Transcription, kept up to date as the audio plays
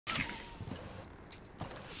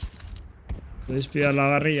Podéis pillar la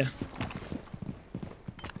garrilla.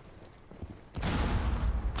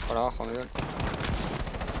 Por abajo, Miwell.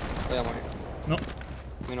 Voy a morir. No.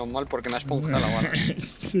 Menos mal porque me ha esponjado la bala.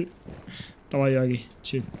 Sí. Estaba yo aquí.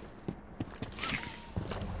 Chill.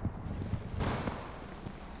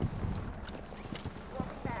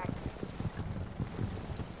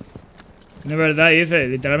 De verdad, dice.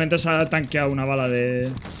 Literalmente se ha tanqueado una bala de...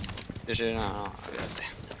 Sí, sí, no,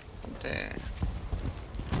 olvídate.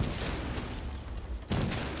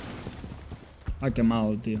 Ha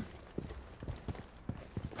quemado, tío.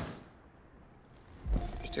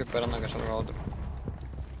 Estoy esperando a que salga otro.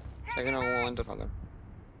 Sé que en algún momento saldrá.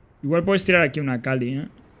 Igual puedes tirar aquí una Cali, ¿eh?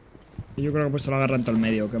 Yo creo que he puesto la garra en todo el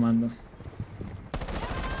medio quemando.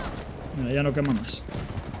 Mira, ya no quema más.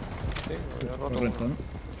 Sí, lo había roto. Correcto, ¿no?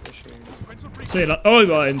 Sí, sí. Sí, la... ¡Oh,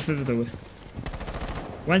 va! En CCTV.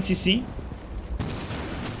 1cc.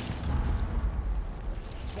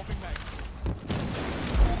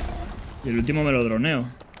 Y el último me lo droneo.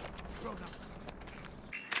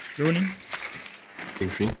 Running.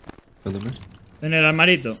 En el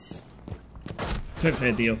armarito.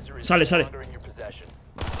 CC, tío. Sale, sale.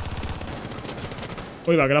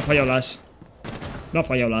 Uy, va, que le ha fallado las. Le ha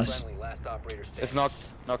fallado las. It's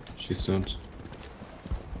knocked. She's stunned.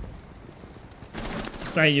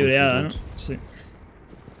 Está injureada, ¿no? Sí.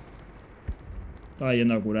 Estaba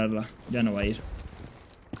yendo a curarla. Ya no va a ir.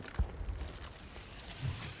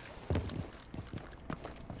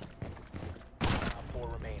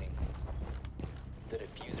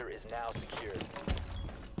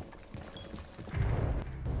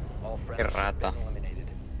 Qué rata.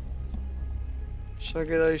 Se ha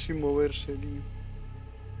quedado ahí sin moverse, tío.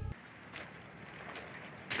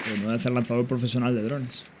 Pues me voy a hacer lanzador profesional de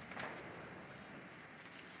drones.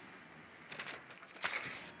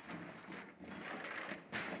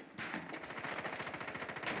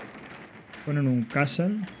 Ponen un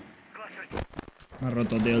castle. Me ha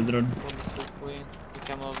roto, tío, el dron.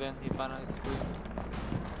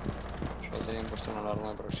 Solo tenían puesto una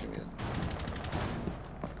alarma de proximidad.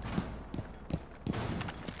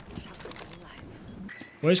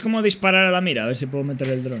 ¿Puedes como disparar a la mira? A ver si puedo meter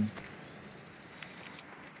el dron.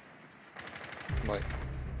 Voy.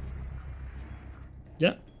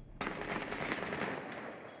 ¿Ya?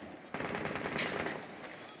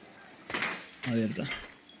 Abierta.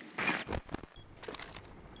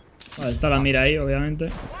 Vale, está la mira ahí, obviamente.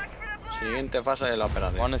 Siguiente fase de la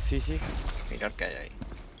operación. One is CC. Mirad que hay ahí.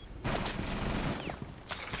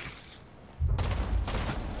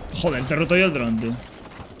 Joder, te he roto yo el dron, tío.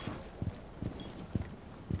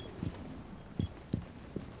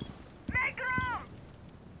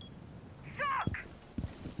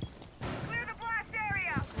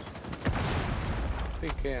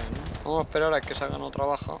 Piquean, ¿no? Vamos a esperar a que salgan otra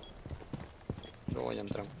baja. Luego ya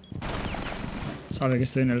entramos. Sabe que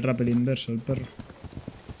estoy en el rappel inverso, el perro.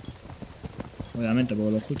 Obviamente,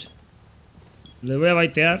 porque lo escucha. Le voy a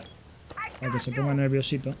baitear para que se ponga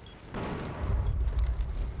nerviosito.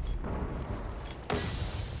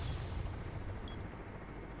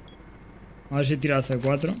 A ver si tira el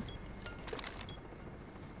C4.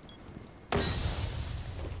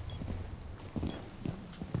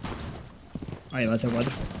 Ahí va el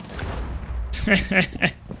C4.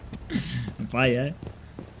 No falla, eh.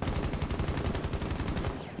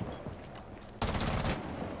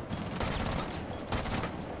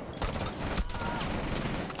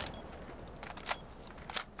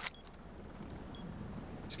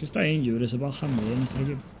 Es que está injured, se va bajando de nuestro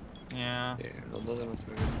equipo. Yeah. Sí, los dos de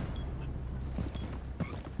nuestro equipo.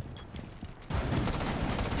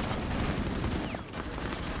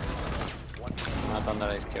 Una tanda a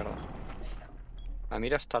la izquierda. La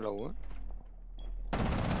mira está low,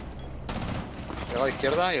 Llega a la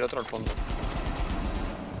izquierda y el otro al fondo.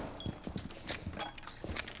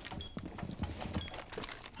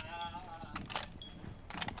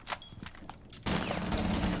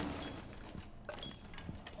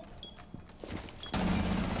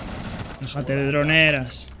 Déjate de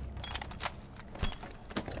droneras.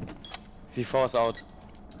 C4 is out.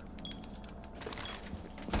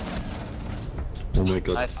 Oh my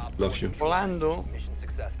god, Nice. love you. Volando.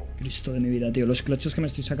 Cristo de mi vida, tío. Los clutches que me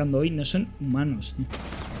estoy sacando hoy no son humanos, tío.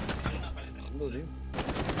 Volando, tío.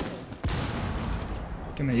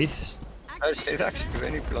 ¿Qué me dices? A ver si hay Dax que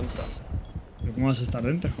ven y planta. ¿Pero cómo vas a estar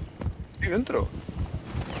dentro? ¿Y dentro?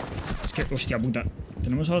 Es que, hostia puta.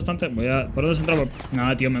 Tenemos a bastante. Voy a. ¿Por dónde se entra?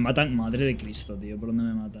 Nada, tío, me matan. Madre de Cristo, tío. ¿Por dónde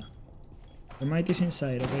me mata? The might is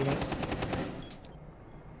inside, ok, guys.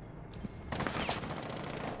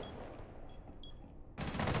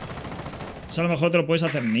 Eso a lo mejor te lo puedes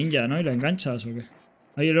hacer ninja, ¿no? Y lo enganchas o qué.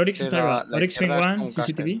 Ahí el Oryx Sí, está arriba. la Oryx Ping izquierda es 1, con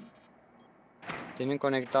CCTV. Tienen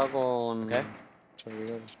conectado con Okay.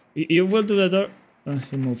 servidores. You will do the door.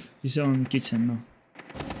 He moved. He's on kitchen now.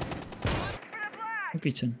 On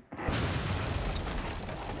kitchen.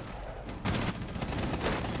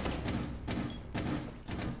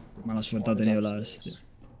 Mala suerte ha tenido las, tío.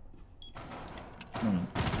 Bueno.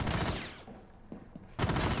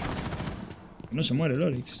 No se muere el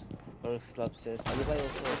Oryx.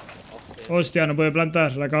 Hostia, no puede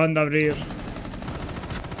plantar. La acaban de abrir.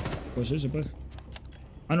 Pues sí, se puede.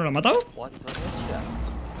 Ah, ¿no lo ha matado?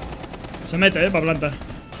 Se mete, para plantar.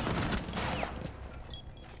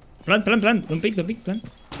 Plant. Don't pick, plant.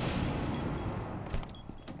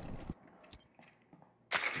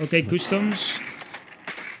 Ok, customs.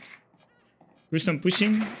 Custom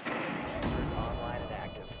pushing.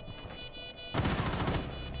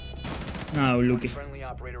 Ah, un Lucky.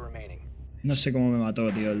 No sé cómo me mató,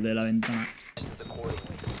 tío, el de la ventana.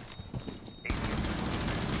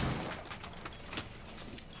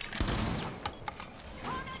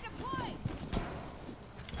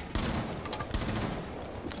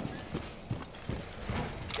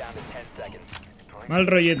 Mal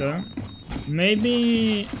rollito, ¿eh?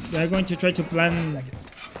 Maybe they're going to try to plan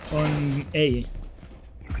on A.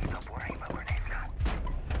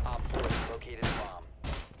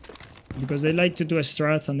 Because they like to do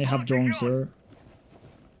strats and they have drones there.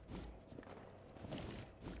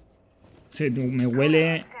 Sí, me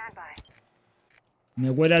huele... Me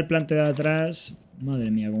huele al plante de atrás. Madre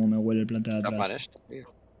mía, cómo me huele el plante de atrás. Esto, tío.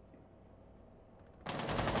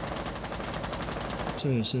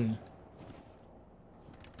 Sí.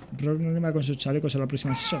 Rock no anima con sus chalecos en la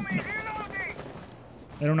próxima sesión. No.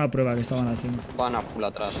 Era una prueba que estaban haciendo. Van a full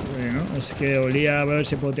atrás. Sí, ¿no? Es que olía a ver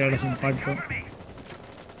si puedo tirarles impacto.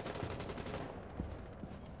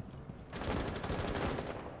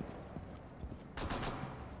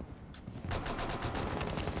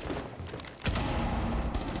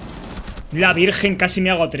 La virgen, casi me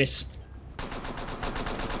hago 3.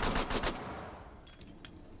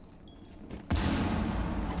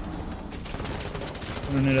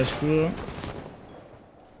 Con el escudo.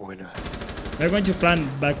 Buenas. They're going to plant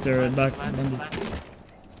back there, back.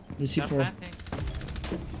 The C4.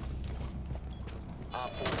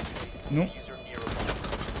 No.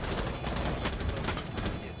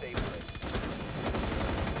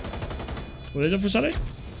 ¿Puedes defusar ahí?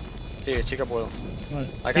 Sí, chica, puedo. Vale.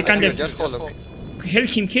 I can defuse, just hold, okay. Heal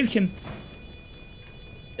him.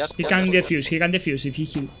 Just He hold, can just hold. defuse if he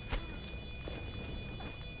heal.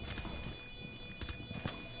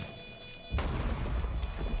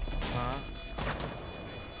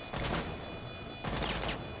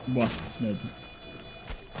 Buah, dead.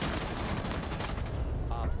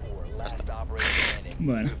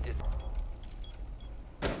 Bueno.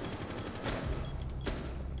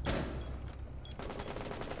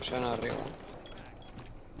 Suena arriba.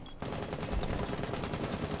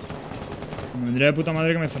 Me vendría de puta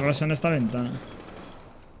madre que me cerrasen esta ventana.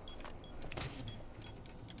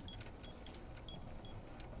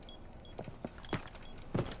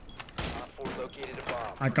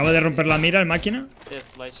 Acaba de romper la mira el máquina.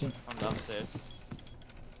 Sí.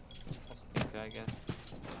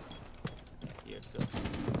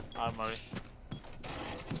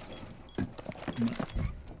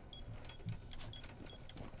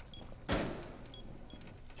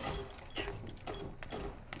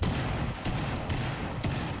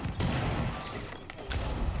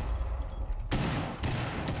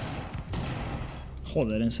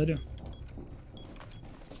 Joder, ¿en serio?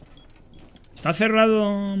 ¿Está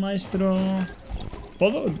cerrado, maestro?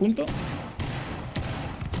 ¿Todo? ¿El punto? Sí.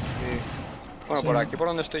 Bueno, Sí. por aquí por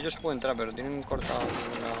donde estoy yo se puede entrar, pero tienen cortado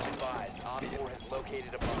la...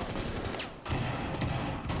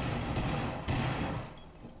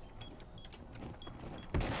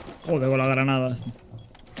 Joder, con las granadas.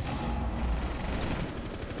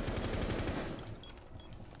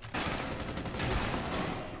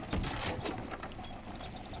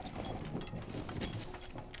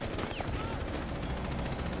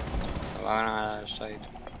 Va a ganar el side.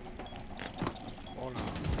 Hola.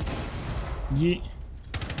 Y...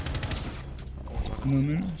 No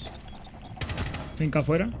menos. Finca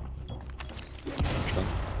afuera.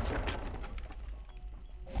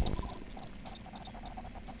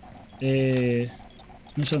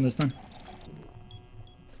 No sé dónde están.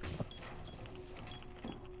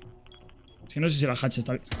 Es que no sé si la hatch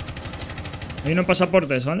está bien. Hay unos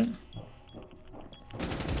pasaportes, ¿vale?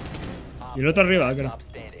 Y el otro arriba, creo.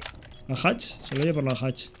 ¿La hatch? Se lo oye por la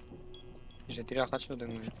hatch. Si se tira el hatch lo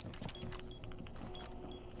tengo yo.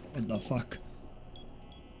 What the fuck.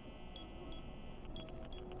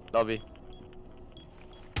 Lobby.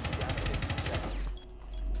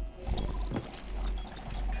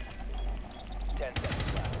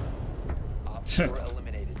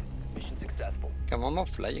 Que vamos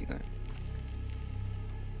flying,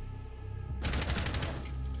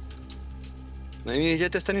 Ay, ya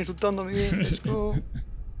te están insultando, Miguel. Let's go.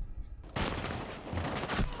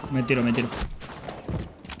 Me tiro.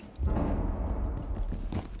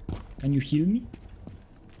 Can you heal me?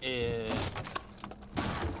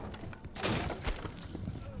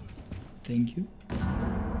 Thank you.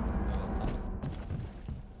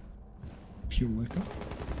 You're welcome.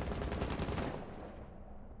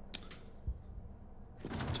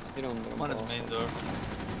 Tira un dron. One is main door.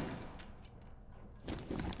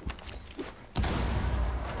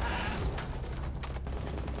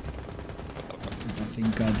 Puta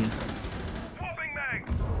finca, tío.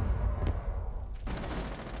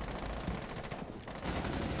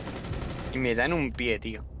 Y me dan un pie,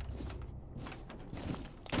 tío.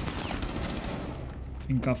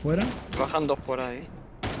 Finca afuera. Bajan dos por ahí.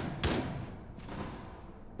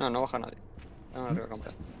 No baja nadie. Están arriba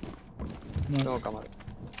campeón. No. Tengo cámara.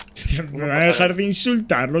 Hostia, me van a dejar de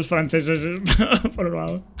insultar los franceses esto, por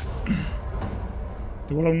favor.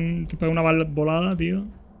 Te pega una volada, tío.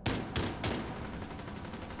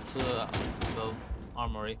 To the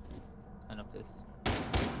armory. Kind of this.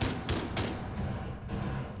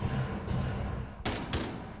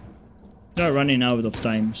 They're running out of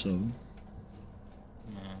time, so.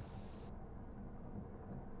 Yeah.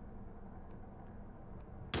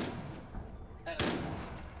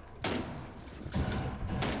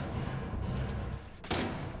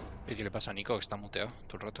 ¿Y qué le pasa a Nico? Que está muteado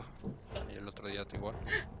todo el rato. Y el otro día igual.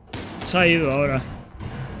 Se ha ido ahora.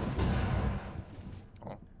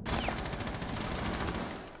 Oh.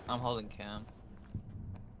 I'm holding cam.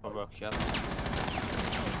 For workshop.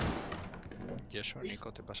 ¿Y eso,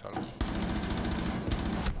 Nico? ¿Te pasa algo?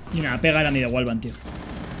 Y nada, pega a ni de Walvan, tío.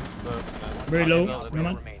 Very low, no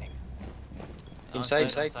man. Inside.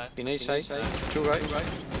 In A side. Two guys.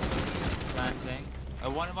 Planting.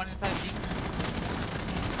 One inside deep.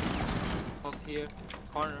 Close here.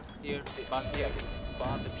 Corner here. Back here.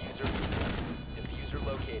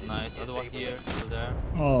 Nice. Other one here. Still there.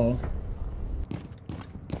 Oh.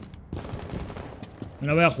 Me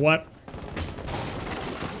la voy a jugar.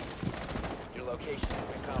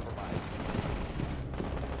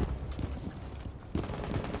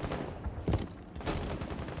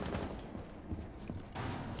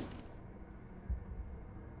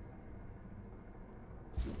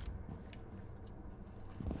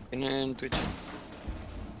 Tienen Twitch.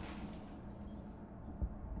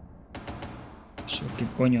 Eso, ¿qué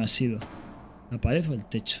coño ha sido? ¿La pared o el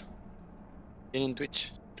techo? Tienen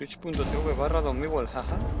Twitch. Twitch.tv/miwell,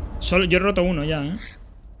 jaja. Solo, yo he roto uno ya,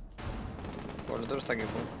 Pues el otro está aquí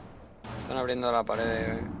fuera. Están abriendo la pared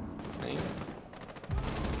de... ahí.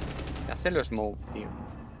 ¿Qué hace el smoke, tío?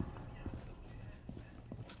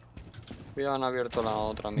 Ya han abierto la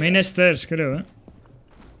otra. Main stairs, creo,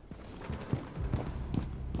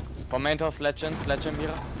 One main door, sledge in,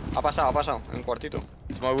 mira. Ha pasado, en cuartito.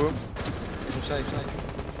 Small room. Inside.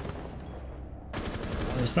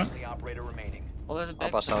 Ahí está. Oh, there's a Ha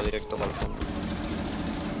back. pasado directo para el fondo.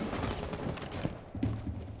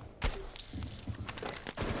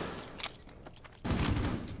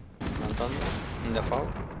 Levantando. Un default.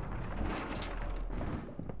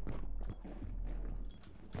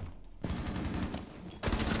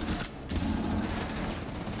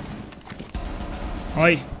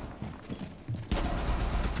 ¡Ay!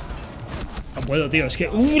 No puedo, tío. Es que...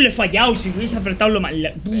 le he fallado. Si hubiese apretado lo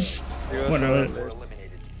mal... Bueno, a ver.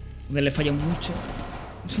 Donde le he fallado mucho.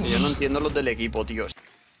 Yo no entiendo los del equipo, tío.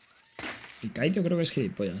 Y Kaito creo que es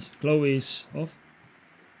gilipollas. Chloe is off.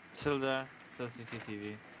 Still there. Still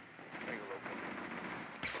CCTV.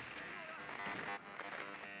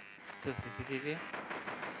 Still CCTV.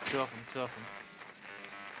 Two of them.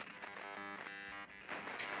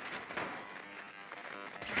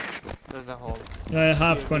 There's a hole. I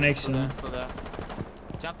have connection. Still there.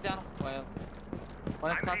 Jump down. Well,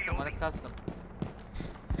 one is custom. One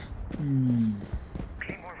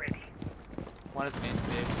is main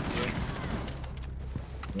stage.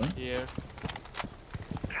 What? Here.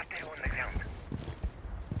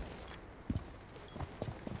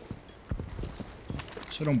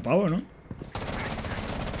 Eso era un pavo, ¿no?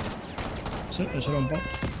 Sí, eso era un pavo.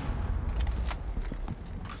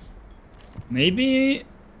 Maybe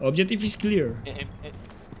objective is clear.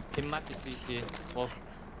 It might be CC. Well,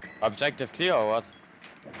 Objective clear or what?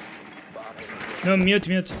 No, mute.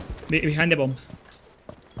 Behind the bomb.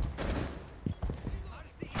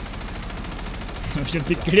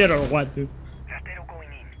 Objective clear or what, dude?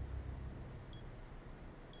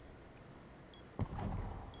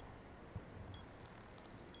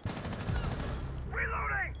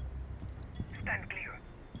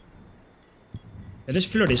 Eres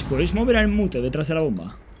Flores, ¿podéis mover al mute detrás de la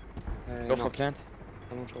bomba? Go No, for plant.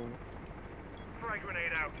 dame un segundo.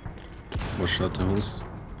 Watch out the host.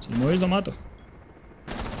 Si lo mueves lo mato.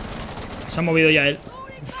 Se ha movido ya él.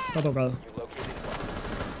 Uf, está tocado.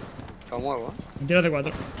 Lo muevo, Me tira de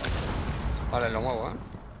 4. Vale, lo muevo,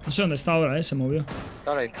 No sé dónde está ahora, se movió.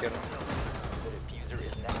 Está a la izquierda.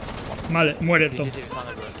 Vale, muere esto. CCTV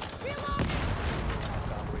Thunderbird.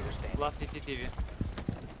 Last CCTV.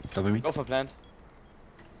 Cover me. Go for plant.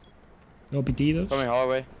 Luego pitidos. Coming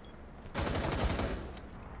hallway.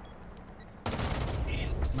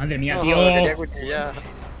 Madre mía, No, tío. lo quería cuchillar.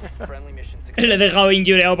 Le he dejado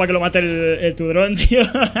injureado para que lo mate el Tudrón, tío.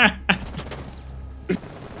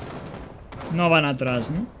 No van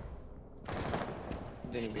atrás, ¿no?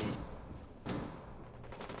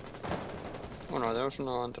 Bueno, tenemos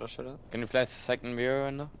uno en trasera. Can you flash the second mirror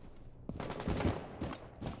window?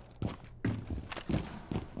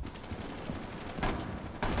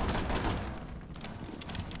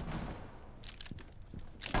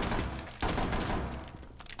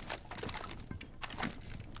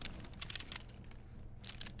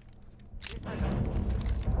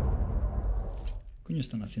 ¿Qué coño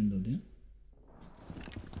están haciendo, tío?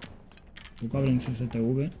 Poco abren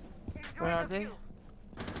CCTV. Where are they?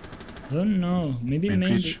 I don't know. Maybe Main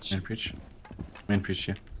main breach. breach. Main breach. Main breach,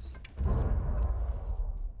 yeah.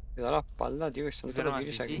 Me da la espalda, tío, que están Is there todos no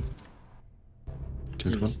los CC? aquí.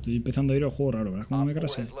 Killed one. Estoy empezando a ir al juego raro, ¿verdad? ¿Cómo me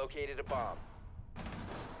crasea?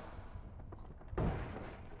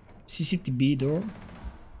 CCTV door.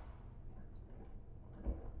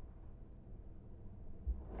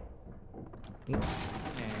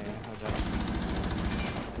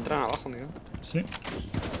 Entran abajo, amigo. Sí.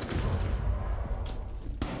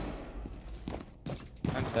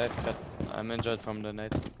 I'm safe, but I'm injured from the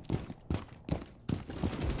nade.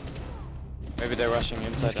 Maybe they're rushing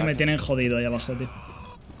inside. Es que me tienen jodido ahí abajo, tío.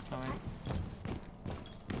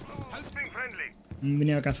 Han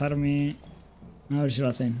venido a cazarme. A ver si lo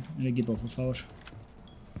hacen, el equipo, por favor.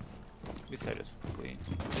 This side is clean.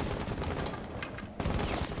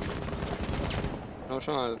 No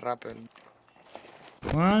usan el rappel.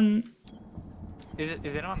 One.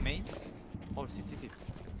 Is there one main? Or CCTV?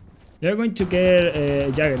 They're going to get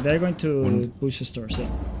Jagger. They're going to One. push the stores. Yeah.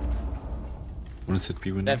 One is at B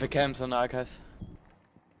They window. have a cams on archives.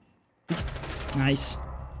 Nice.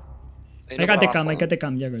 Ahí I no got the para cam. I abajo, got the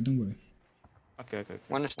cam, Jagger. Don't worry. Okay.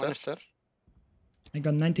 One stairs. I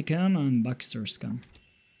got 90 cam and backstairs cam.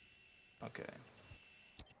 Okay.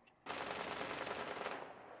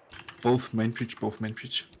 Both main breach, both main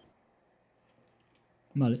breach.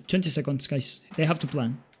 Vale, 20 seconds, guys. They have to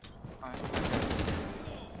plan.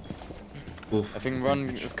 Both. I think one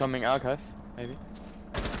is coming archives, maybe.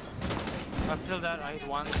 I'm still there. I hit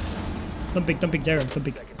one. Don't pick, Jagger. Don't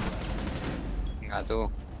pick. Venga, tú.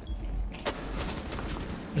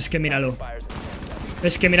 Es que míralo.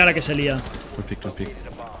 Es que mira la que se lía. Don't pick, don't pick.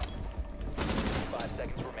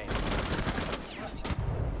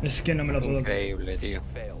 Es que no me lo puedo. Increíble, tío.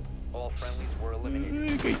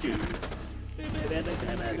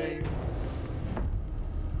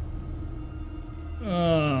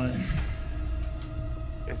 Ay,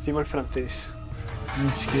 Encima el francés.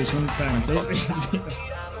 es que son franceses, tío.